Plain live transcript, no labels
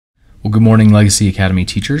Well, good morning, Legacy Academy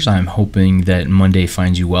teachers. I'm hoping that Monday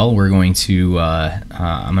finds you well. We're going to,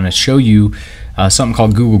 I'm going to show you something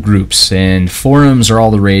called Google Groups, and forums are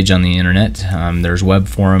all the rage on the internet. There's web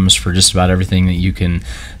forums for just about everything that you can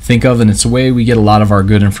think of, and it's a way we get a lot of our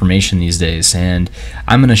good information these days. And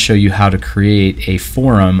I'm going to show you how to create a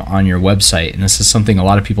forum on your website, and this is something a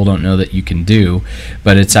lot of people don't know that you can do,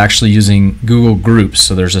 but it's actually using Google Groups.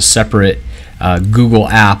 So there's a separate Google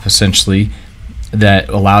app essentially that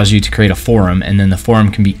allows you to create a forum, and then the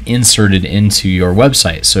forum can be inserted into your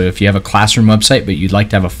website. So if you have a classroom website but you'd like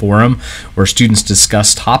to have a forum where students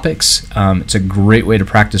discuss topics, it's a great way to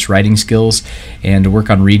practice writing skills and to work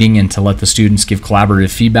on reading and to let the students give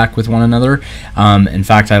collaborative feedback with one another. In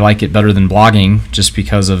fact, I like it better than blogging just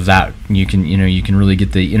because of that. You can really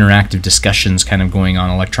get the interactive discussions kind of going on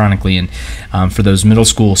electronically, and for those middle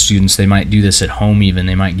school students, they might do this at home even.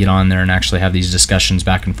 They might get on there and actually have these discussions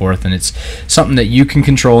back and forth, and it's something that you can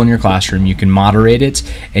control in your classroom. You can moderate it,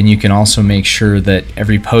 and you can also make sure that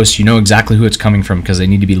every post, you know exactly who it's coming from because they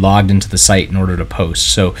need to be logged into the site in order to post.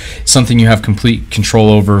 So it's something you have complete control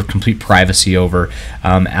over, complete privacy over.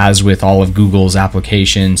 As with all of Google's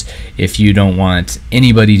applications, if you don't want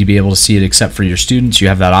anybody to be able to see it except for your students, you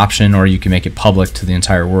have that option, or you can make it public to the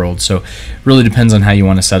entire world. So it really depends on how you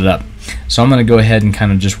want to set it up. So I'm going to go ahead and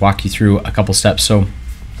kind of just walk you through a couple steps. So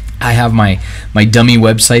I have my dummy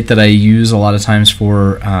website that I use a lot of times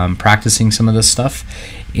for practicing some of this stuff,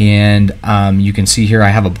 and you can see here I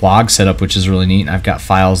have a blog set up, which is really neat. I've got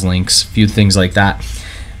files, links, a few things like that.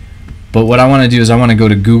 But what I want to do is I want to go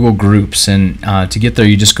to Google Groups, and to get there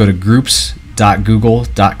you just go to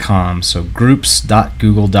groups.google.com. so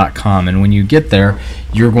groups.google.com, and when you get there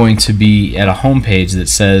you're going to be at a home page that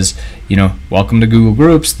says, welcome to Google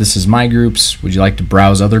Groups, this is my groups, would you like to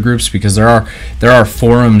browse other groups? Because there are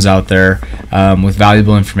forums out there with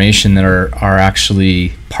valuable information that are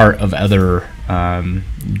actually part of other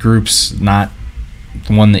groups, not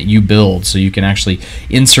the one that you build, so you can actually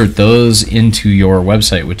insert those into your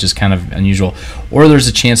website, which is kind of unusual. Or there's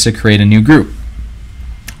a chance to create a new group.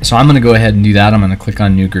 So I'm going to go ahead and do that. I'm going to click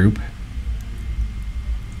on New Group,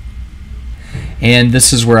 and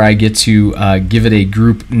this is where I get to give it a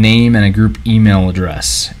group name and a group email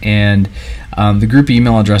address. And the group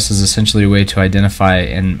email address is essentially a way to identify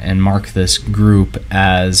and mark this group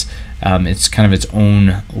as it's kind of its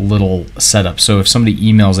own little setup. So if somebody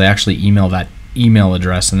emails, they actually email that email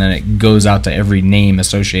address, and then it goes out to every name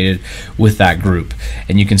associated with that group.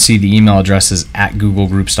 And you can see the email address is at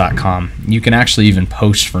googlegroups.com. You can actually even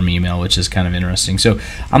post from email, which is kind of interesting. So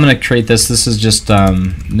I'm going to create this. This is just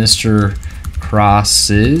Mr.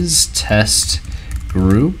 Cross's test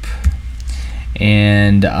group,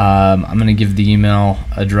 and I'm going to give the email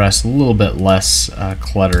address a little bit less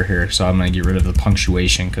clutter here. So I'm going to get rid of the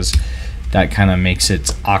punctuation because that kind of makes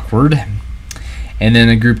it awkward. And then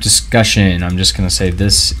a group discussion, I'm just going to say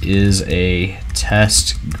this is a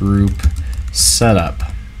test group setup.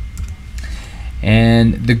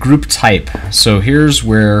 And the group type, so here's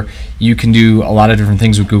where you can do a lot of different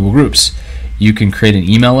things with Google Groups. You can create an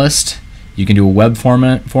email list, you can do a web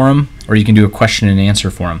forum, or you can do a question and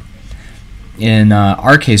answer forum. In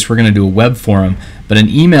our case, we're going to do a web forum, but an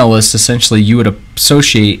email list, essentially you would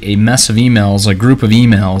associate a mess of emails, a group of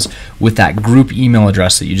emails, with that group email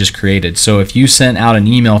address that you just created. So if you sent out an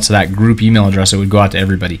email to that group email address, it would go out to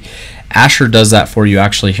everybody. Asher does that for you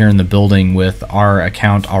actually here in the building with our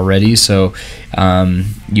account already, so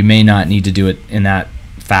you may not need to do it in that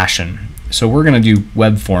fashion. So we're going to do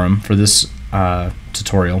web forum for this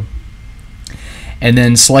tutorial. And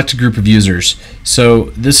then select a group of users.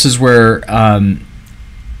 So this is where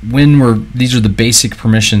these are the basic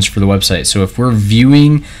permissions for the website. So if we're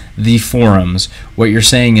viewing the forums, what you're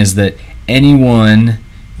saying is that anyone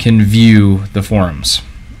can view the forums.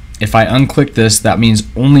 If I unclick this, that means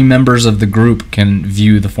only members of the group can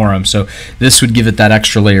view the forum. So this would give it that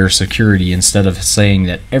extra layer of security instead of saying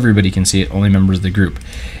that everybody can see it, only members of the group.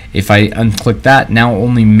 If I unclick that, now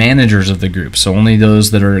only managers of the group, so only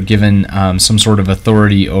those that are given some sort of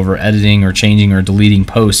authority over editing or changing or deleting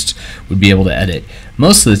posts would be able to edit.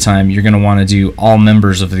 Most of the time you're going to want to do all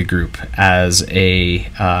members of the group as a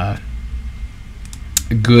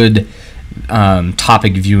good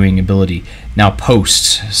topic viewing ability. Now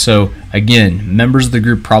posts, so again, members of the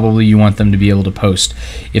group, probably you want them to be able to post.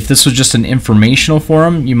 If this was just an informational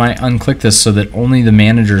forum, you might unclick this so that only the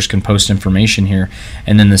managers can post information here,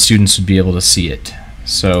 and then the students would be able to see it.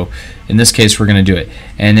 So in this case we're going to do it.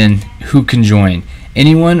 And then who can join?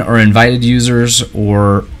 Anyone, or invited users,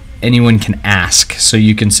 or anyone can ask. So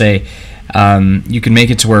you can say, you can make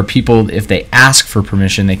it to where people, if they ask for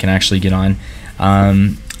permission, they can actually get on.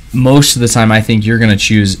 most of the time I think you're going to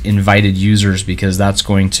choose invited users, because that's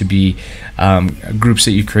going to be groups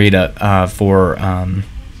that you create for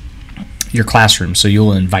your classroom. So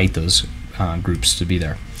you'll invite those groups to be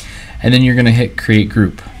there. And then you're going to hit create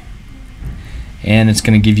group. And it's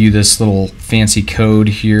going to give you this little fancy code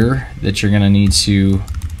here that you're going to need to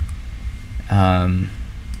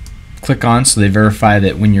click on, so they verify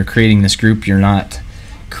that when you're creating this group you're not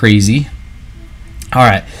crazy.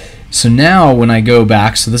 Alright, so now when I go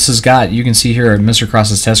back, so this has got, you can see here Mr.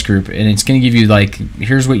 Cross's test group, and it's going to give you like,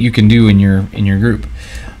 here's what you can do in your group.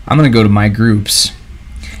 I'm going to go to my groups,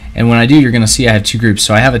 and when I do, you're going to see I have two groups.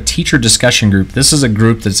 So I have a teacher discussion group. This is a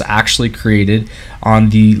group that's actually created on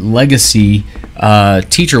the Legacy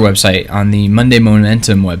teacher website, on the Monday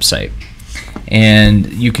Momentum website.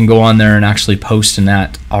 And you can go on there and actually post in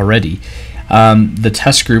that already. The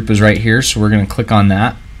test group is right here, so we're going to click on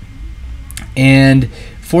that. And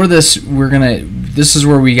for this, this is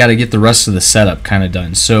where we got to get the rest of the setup kind of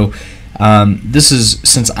done. So this is,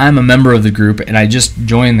 since I'm a member of the group and I just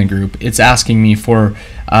joined the group, it's asking me for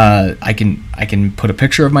I can put a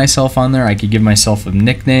picture of myself on there. I could give myself a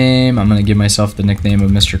nickname. I'm going to give myself the nickname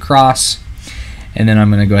of Mr. Cross, and then I'm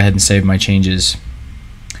going to go ahead and save my changes.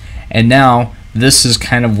 And now this is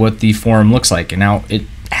kind of what the forum looks like. And now it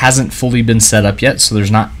hasn't fully been set up yet, so there's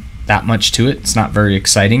not that much to it. It's not very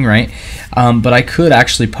exciting, right? But I could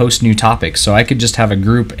actually post new topics. So I could just have a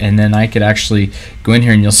group, and then I could actually go in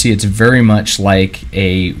here, and you'll see it's very much like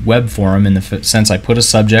a web forum in the sense I put a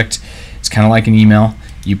subject. It's kind of like an email.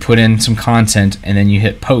 You put in some content, and then you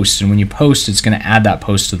hit post. And when you post, it's going to add that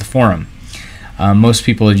post to the forum. Most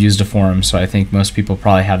people have used a forum, so I think most people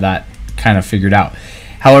probably have that kind of figured out.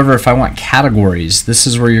 However, if I want categories, this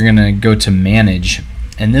is where you're going to go to manage,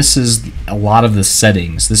 and this is a lot of the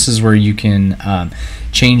settings. This is where you can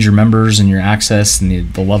change your members and your access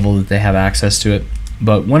and the level that they have access to it.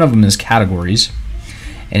 But one of them is categories,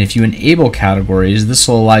 and if you enable categories, this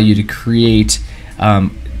will allow you to create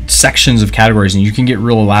sections of categories, and you can get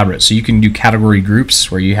real elaborate. So you can do category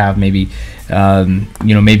groups where you have maybe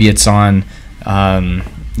maybe it's on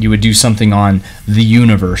you would do something on the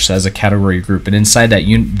universe as a category group, and inside that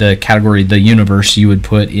the category the universe, you would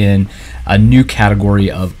put in a new category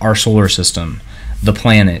of our solar system, the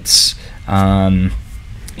planets.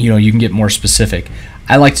 You can get more specific.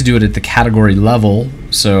 I like to do it at the category level,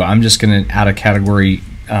 so I'm just going to add a category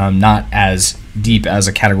not as deep as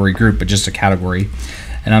a category group, but just a category,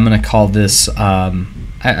 and I'm going to call this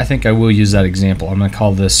I think I will use that example. I'm going to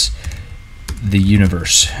call this the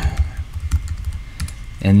universe.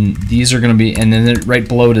 And these are going to be, and then right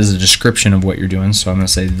below it is a description of what you're doing. So I'm going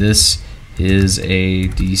to say this is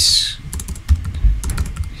a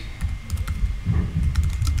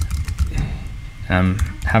I'm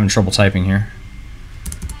having trouble typing here.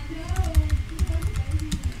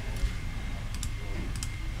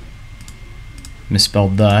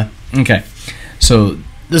 Misspelled the. Okay, so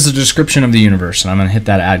this is a description of the universe, and I'm going to hit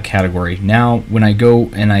that add category. Now when I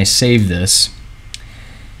go and I save this,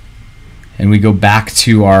 and we go back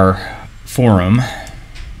to our forum,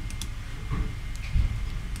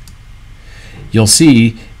 you'll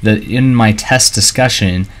see that in my test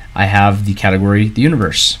discussion I have the category the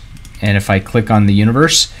universe. And if I click on the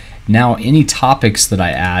universe, now any topics that I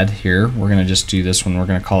add here, we're going to just do this one, we're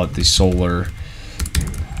going to call it the solar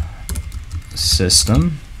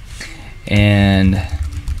system, and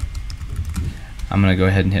I'm going to go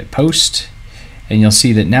ahead and hit post, and you'll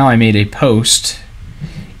see that now I made a post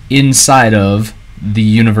inside of the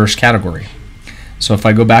universe category. So if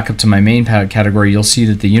I go back up to my main category, you'll see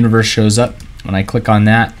that the universe shows up. When I click on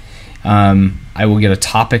that, I will get a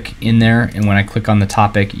topic in there, and when I click on the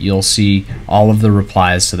topic, you'll see all of the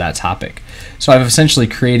replies to that topic. So I've essentially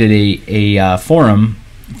created a forum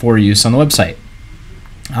for use on the website.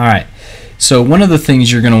 Alright, so one of the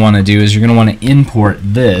things you're going to want to do is you're going to want to import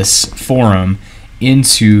this forum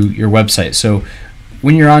into your website. So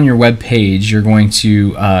when you're on your web page, you're going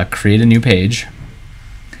to create a new page,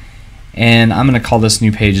 and I'm going to call this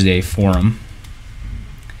new page a forum,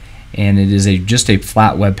 and it is just a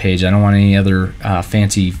flat web page. I don't want any other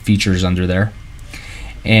fancy features under there,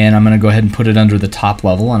 and I'm going to go ahead and put it under the top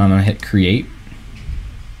level, and I'm going to hit create.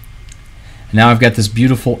 Now I've got this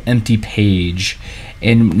beautiful empty page,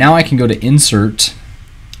 and now I can go to insert,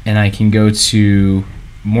 and I can go to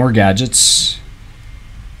more gadgets,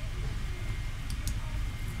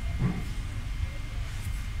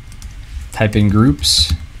 type in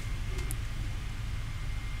groups,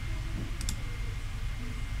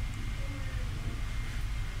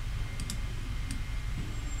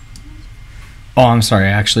 oh I'm sorry,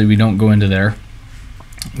 actually we don't go into there,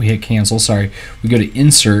 we hit cancel, sorry, we go to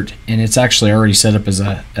insert, and it's actually already set up as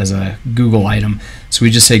a Google item. So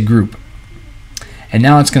we just say group. And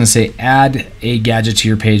now it's going to say add a gadget to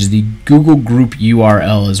your page. The Google Group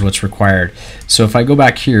URL is what's required. So if I go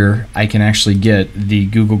back here, I can actually get the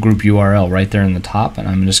Google Group URL right there in the top, and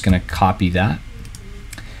I'm just going to copy that,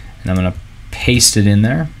 and I'm going to paste it in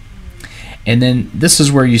there. And then this is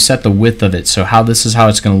where you set the width of it. So this is how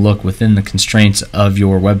it's going to look within the constraints of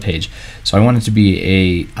your web page. So I want it to be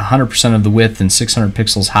a 100% of the width and 600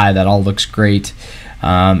 pixels high. That all looks great.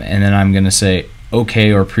 And then I'm going to say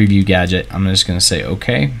OK, or preview gadget. I'm just going to say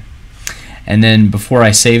OK. And then before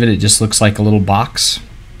I save it, it just looks like a little box.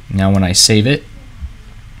 Now when I save it,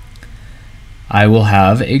 I will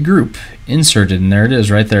have a group inserted, and there it is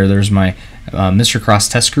right there. There's my Mr. Cross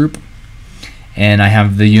test group, and I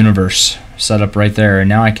have the universe set up right there. And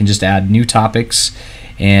now I can just add new topics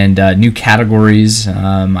and new categories.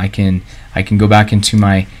 I can go back into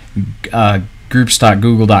my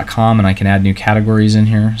groups.google.com, and I can add new categories in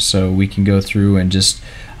here, so we can go through and just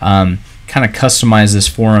kind of customize this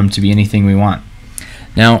forum to be anything we want.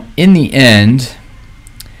 Now in the end,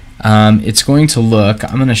 it's going to look,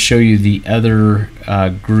 I'm going to show you the other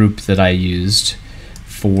group that I used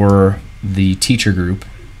for the teacher group.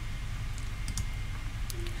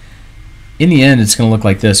 In the end, it's going to look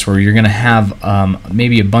like this, where you're going to have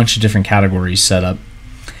maybe a bunch of different categories set up.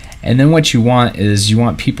 And then what you want is you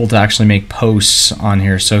want people to actually make posts on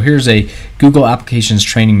here. So here's a Google Applications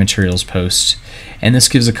Training Materials post, and this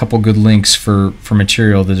gives a couple good links for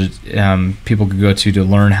material that people could go to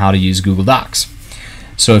learn how to use Google Docs.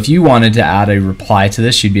 So if you wanted to add a reply to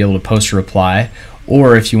this, you'd be able to post a reply.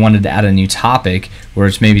 Or if you wanted to add a new topic where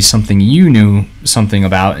it's maybe something you knew something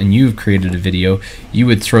about and you've created a video, you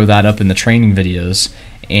would throw that up in the training videos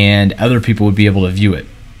and other people would be able to view it.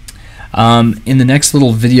 In the next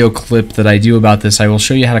little video clip that I do about this, I will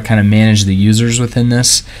show you how to kind of manage the users within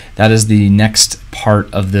this. That is the next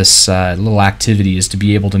part of this little activity, is to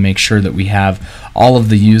be able to make sure that we have all of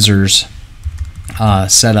the users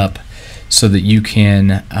set up so that you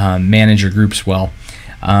can manage your groups well.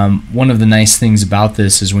 One of the nice things about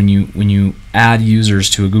this is when you add users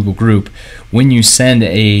to a Google group, when you send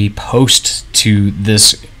a post to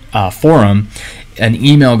this forum, an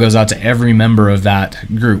email goes out to every member of that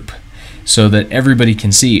group, so that everybody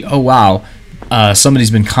can see, oh wow,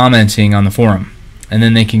 somebody's been commenting on the forum, and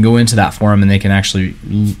then they can go into that forum and they can actually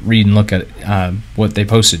read and look at what they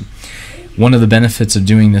posted. One of the benefits of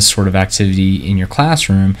doing this sort of activity in your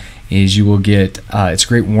classroom is you will get, it's a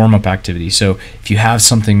great warm-up activity. So if you have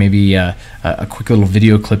something, maybe a quick little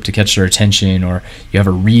video clip to catch their attention, or you have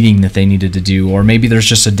a reading that they needed to do, or maybe there's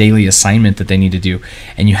just a daily assignment that they need to do,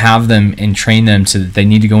 and you have them and train them to, they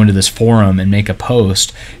need to go into this forum and make a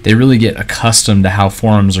post, they really get accustomed to how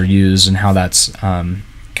forums are used and how that's kind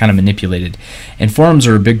of manipulated. And forums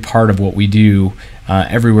are a big part of what we do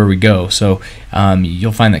everywhere we go. So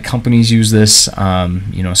you'll find that companies use this,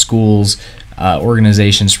 schools,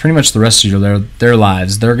 organizations, pretty much the rest of their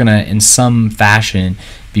lives, they're going to in some fashion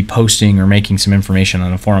be posting or making some information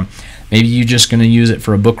on a forum. Maybe you're just going to use it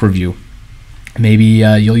for a book review. Maybe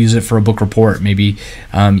you'll use it for a book report. Maybe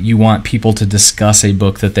you want people to discuss a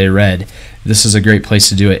book that they read. This is a great place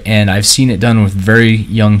to do it, and I've seen it done with very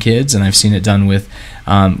young kids, and I've seen it done with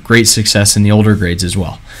great success in the older grades as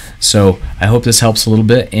well. So I hope this helps a little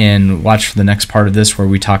bit, and watch for the next part of this where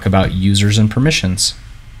we talk about users and permissions.